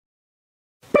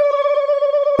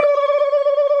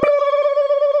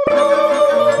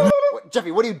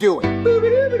Jeffy, what are you doing?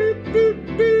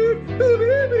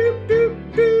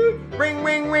 Ring,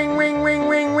 ring, ring, ring, ring,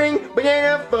 ring, ring,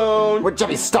 banana phone. What,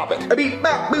 Jeffy, stop it. Beep,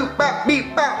 bop, boop, bop,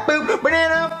 beep, bop, boop,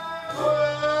 banana.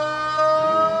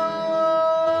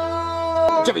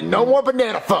 Jeffy, no more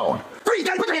banana phone. Freeze,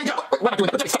 Daddy, put your hands up. Wait, we're not doing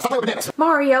that. Jeffy, stop playing with bananas.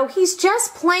 Mario, he's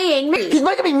just playing. He's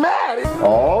making me mad.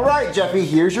 All right, Jeffy,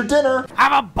 here's your dinner.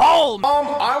 Have a bowl.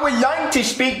 I would like to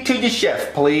speak to the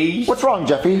chef, please. What's wrong,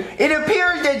 Jeffy? It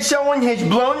appears that someone has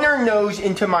blown their nose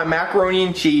into my macaroni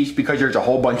and cheese because there's a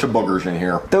whole bunch of boogers in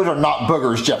here. Those are not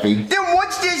boogers, Jeffy. Then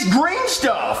what's this green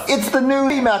stuff? It's the new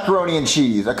macaroni and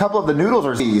cheese. A couple of the noodles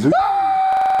are cheese.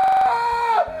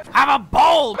 Have a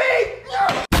bowl.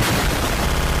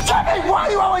 Jeffy, why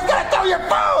are you always gonna throw your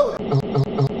food?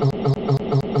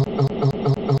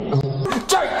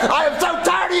 Jeffy, I am so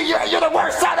tired of you. You're the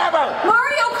worst son ever.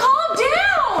 Mario, calm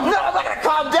down. No, I'm not gonna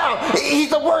calm down. He's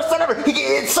the worst son ever.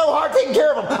 It's so hard taking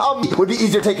care of him. It would be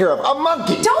easier to take care of. A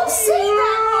monkey. Don't say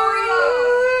that, Mario.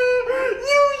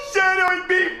 You said it would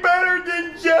be better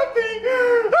than Jeffy.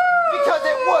 Because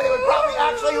it would. It would probably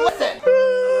actually listen.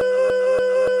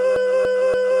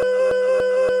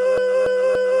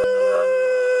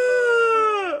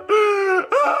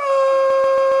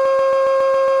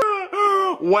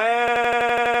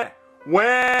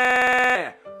 Wah,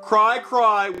 cry,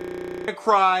 cry,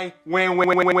 cry, when,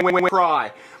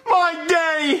 cry. My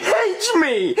daddy hates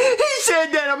me. He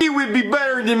said that he would be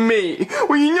better than me.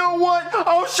 Well, you know what?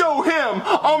 I'll show him.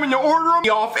 I'm gonna order him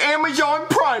off Amazon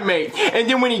Primate, and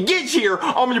then when he gets here,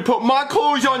 I'm gonna put my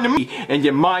clothes on me, and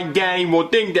then my daddy will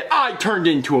think that I turned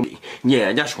into him.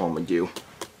 Yeah, that's what I'm gonna do.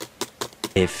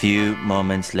 A few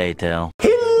moments later.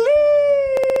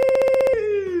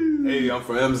 Hey, I'm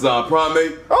from Amazon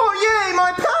Primate. Oh yay,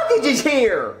 my package is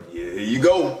here. Yeah, here you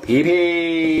go.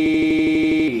 Yippee.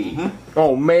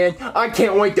 Oh man, I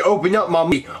can't wait to open up my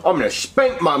meat. I'm gonna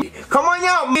spank my meat. Come on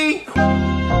out, me.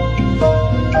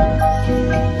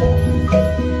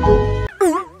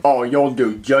 Oh, you'll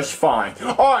do just fine.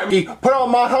 Alright, me, put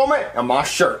on my helmet and my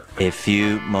shirt. A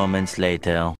few moments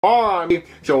later. Alright, me,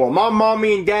 so when my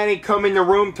mommy and daddy come in the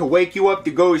room to wake you up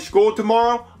to go to school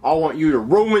tomorrow, I want you to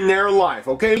ruin their life,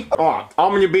 okay? Alright,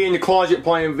 I'm gonna be in the closet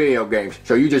playing video games,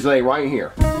 so you just lay right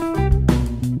here.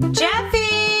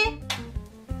 Jeffy!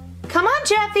 Come on,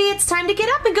 Jeffy. It's time to get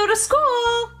up and go to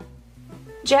school.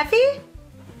 Jeffy?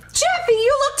 Jeffy,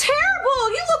 you look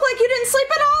terrible. You look like you didn't sleep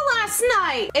at all last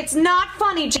night. It's not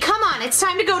funny. Come on, it's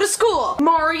time to go to school.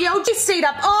 Mario just stayed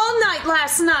up all night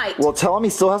last night. Well, tell him he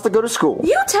still has to go to school.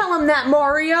 You tell him that,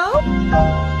 Mario.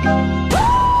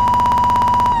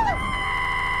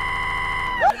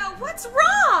 What's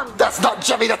wrong? That's not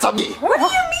Jeffy, that's a me. What do you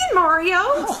mean,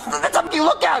 Mario? That's a me,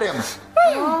 look at him.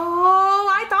 Oh,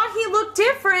 I thought he looked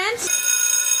different.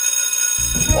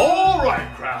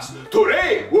 Alright, class.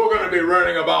 Today, we're going to be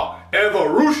learning about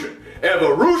evolution.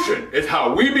 Evolution is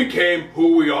how we became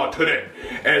who we are today.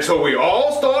 And so we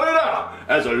all started out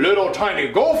as a little tiny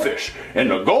goldfish. And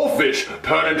the goldfish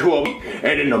turned into a meat.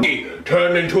 And then the meat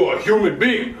turned into a human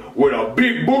being with a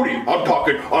big booty. I'm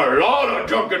talking a lot of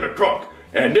junk in the trunk.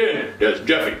 And then there's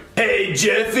Jeffy. Hey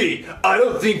Jeffy, I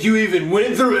don't think you even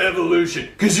went through evolution,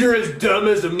 cause you're as dumb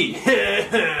as a me.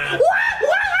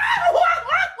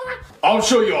 I'm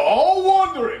sure you're all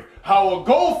wondering how a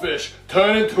goldfish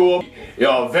turned into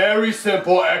a very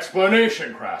simple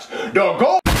explanation, class. The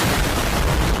gold.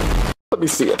 Let me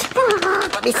see it.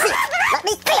 Let me see it. Let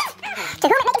me see it. To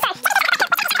whom it may concern.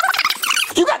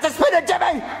 You got to spin it,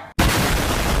 Jeffy!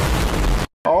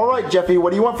 All right, Jeffy, what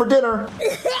do you want for dinner?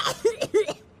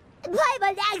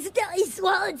 Paimon accidentally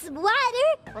swallowed some water.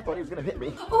 I thought he was gonna hit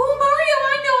me. Oh, Mario,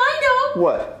 I know.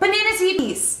 What? Bananas eat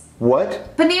meat.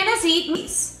 What? Bananas eat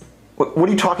meat. What are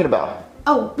you talking about?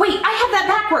 Oh, wait, I have that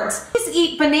backwards. Just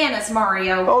eat bananas,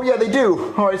 Mario. Oh, yeah, they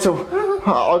do. All right, so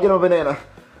I'll get him a banana.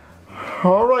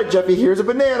 All right, Jeffy, here's a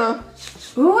banana.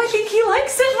 Ooh, I think he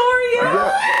likes it, Mario.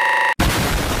 Yeah.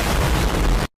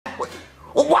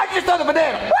 Well, why'd you throw the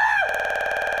banana?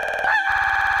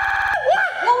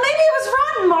 Well, maybe it was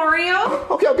rotten, Mario.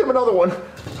 Okay, I'll give him another one.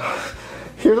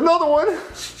 Here's another one.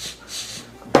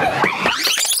 Bath.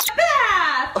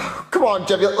 Come on,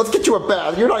 Jeffy, let's get you a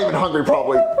bath. You're not even hungry,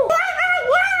 probably.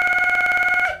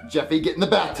 Jeffy, get in the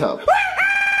bathtub.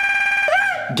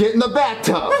 Get in the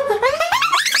bathtub.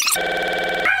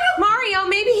 Mario,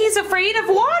 maybe he's afraid of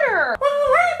water.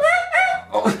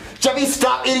 Oh, Jeffy,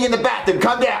 stop eating in the bathroom.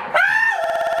 Calm down.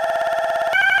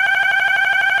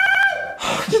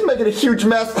 He's making a huge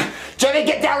mess. Jeffy,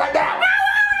 get down right now.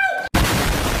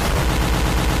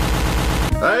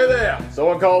 Hey there!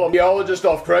 Someone call a geologist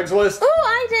off Craigslist? Ooh,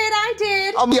 I did. I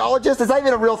did. A meteorologist? Is that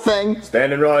even a real thing?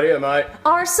 Standing right here, mate.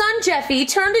 Our son Jeffy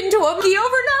turned into a monkey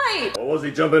overnight. Or was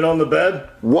he jumping on the bed?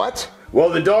 What? Well,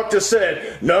 the doctor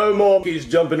said no more monkeys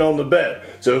jumping on the bed.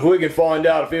 So if we can find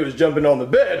out if he was jumping on the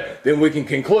bed, then we can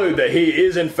conclude that he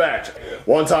is in fact.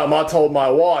 One time I told my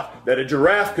wife that a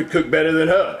giraffe could cook better than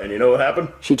her. And you know what happened?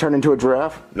 She turned into a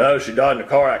giraffe? No, she died in a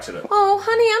car accident. Oh,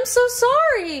 honey, I'm so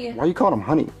sorry. Why are you calling him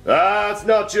honey? Ah, it's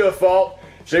not your fault.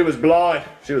 She was blind.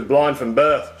 She was blind from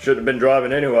birth. Shouldn't have been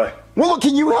driving anyway. Well, look,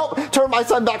 can you help turn my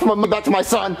son back to my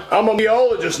son? I'm a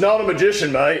meteorologist, not a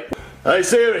magician, mate. Hey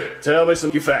Siri, tell me some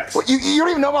facts. Well, you don't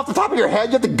even know off the top of your head.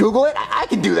 You have to Google it. I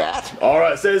can do that.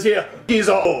 Alright, says here, he's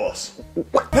a horse.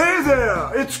 Hey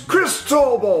there, it's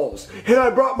Crystal Balls, and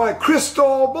I brought my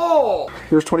crystal ball.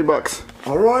 Here's $20.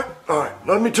 Alright,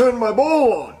 let me turn my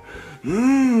ball on.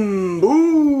 Boo,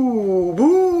 boo,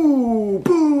 boo,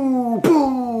 boo,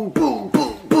 boo, boo,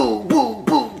 boo, boo,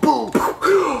 boo,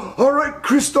 boo. Alright,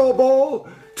 crystal ball,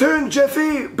 turn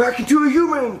Jeffy back into a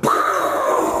human.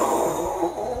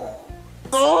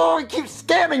 Oh, he keeps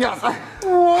scamming us.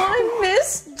 Oh, I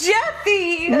miss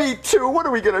Jeffy. Me too. What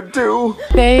are we gonna do?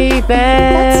 Baby,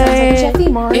 That sounds like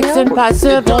Jeffy, Mario. it's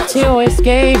impossible to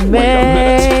escape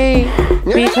me.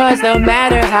 Because no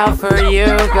matter how far you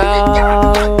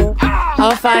go,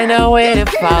 I'll find a way to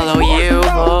follow you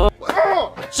home.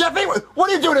 Oh, Jeffy, what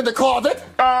are you doing in the closet?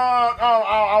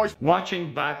 I was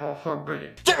Watching Bible for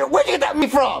British. Jeffy, where'd you get that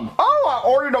meat from? Oh, I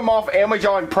ordered them off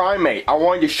Amazon Prime, mate. I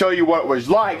wanted to show you what it was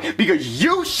like because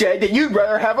you said that you'd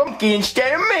rather have a monkey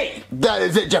instead of me. That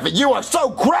is it, Jeffy. You are so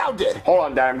grounded. Hold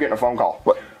on, Dad. I'm getting a phone call.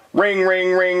 What? Ring,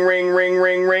 ring, ring, ring, ring,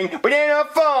 ring, ring. Banana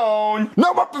phone.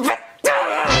 No more.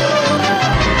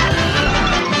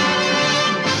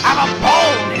 I'm a